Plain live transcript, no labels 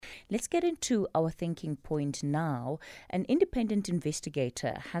Let's get into our thinking point now. An independent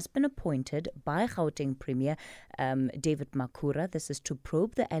investigator has been appointed by Gauteng Premier David Makhura. This is to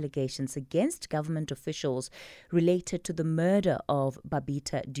probe the allegations against government officials related to the murder of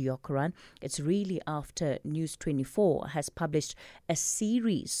Babita Deokaran. It's really after News 24 has published a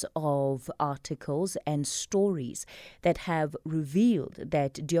series of articles and stories that have revealed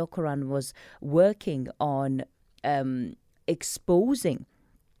that Deokaran was working on exposing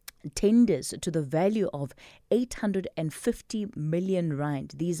tenders to the value of 850 million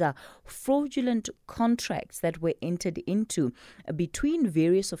rand. These are fraudulent contracts that were entered into between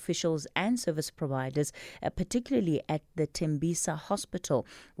various officials and service providers, particularly at the Tembisa Hospital.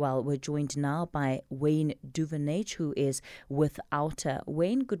 Well, we're joined now by Wayne Duvenage, who is with Outer.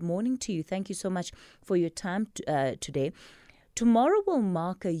 Wayne, good morning to you. Thank you so much for your time today. Tomorrow will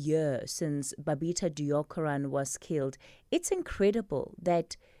mark a year since Babita Deokaran was killed. It's incredible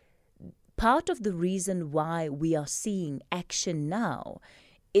that part of the reason why we are seeing action now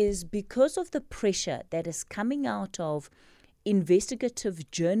is because of the pressure that is coming out of investigative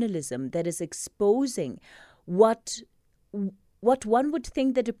journalism that is exposing what one would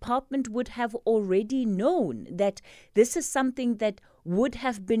think the department would have already known, that this is something that would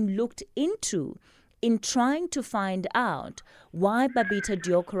have been looked into in trying to find out why Babita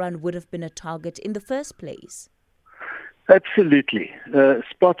Deokaran would have been a target in the first place. Absolutely.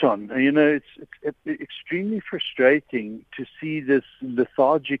 Spot on. You know, it's extremely frustrating to see this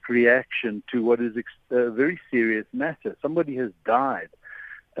lethargic reaction to what is a very serious matter. Somebody has died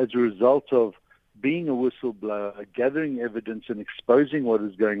as a result of being a whistleblower, gathering evidence and exposing what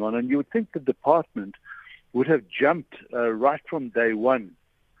is going on. And you would think the department would have jumped right from day one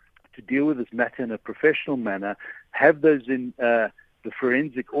to deal with this matter in a professional manner, have those in the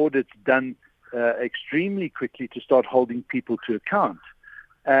forensic audits done extremely quickly to start holding people to account.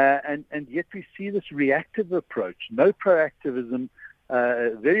 And yet we see this reactive approach, no proactivism,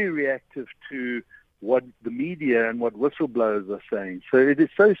 very reactive to what the media and what whistleblowers are saying. So it is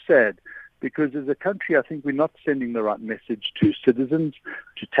so sad, because as a country, I think we're not sending the right message to citizens,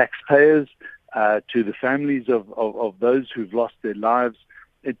 to taxpayers, to the families of those who've lost their lives,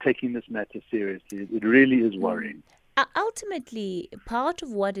 and taking this matter seriously. It really is worrying. Ultimately, part of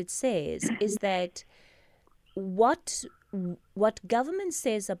what it says is that what government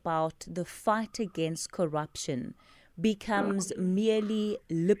says about the fight against corruption becomes merely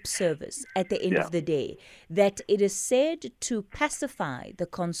lip service at the end of the day. That it is said to pacify the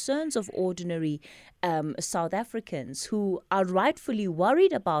concerns of ordinary South Africans who are rightfully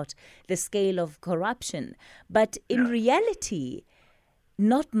worried about the scale of corruption. But in reality,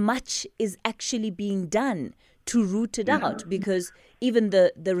 not much is actually being done to root it out, because even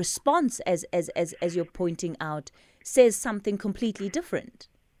the response, as you're pointing out, says something completely different.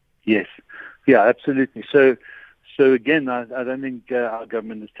 Yes, yeah, absolutely. So again, I don't think our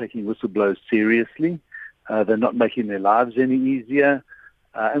government is taking whistleblowers seriously. They're not making their lives any easier,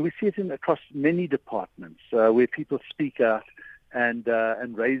 and we see it across many departments where people speak out and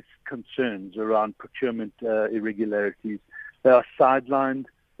raise concerns around procurement irregularities. They are sidelined,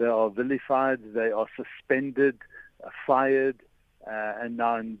 they are vilified, they are suspended, fired, and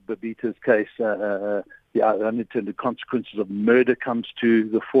now in Babita's case, the unintended consequences of murder comes to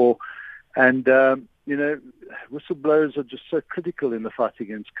the fore. And, you know, whistleblowers are just so critical in the fight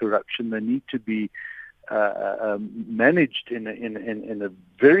against corruption. They need to be managed in a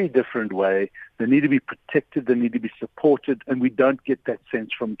very different way. They need to be protected, they need to be supported, and we don't get that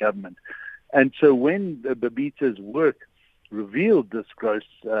sense from government. And so when Babita's work revealed this gross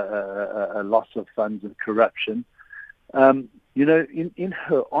loss of funds and corruption, you know, in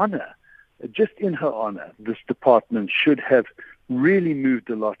her honor, just in her honor, this department should have really moved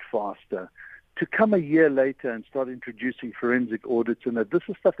a lot faster. To come a year later and start introducing forensic audits, and this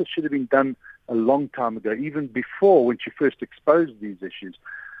is stuff that should have been done a long time ago, even before when she first exposed these issues.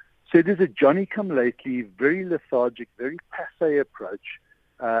 So it is a Johnny-come-lately, very lethargic, very passé approach.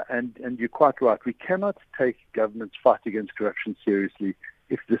 And you're quite right. We cannot take government's fight against corruption seriously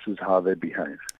if this is how they behave.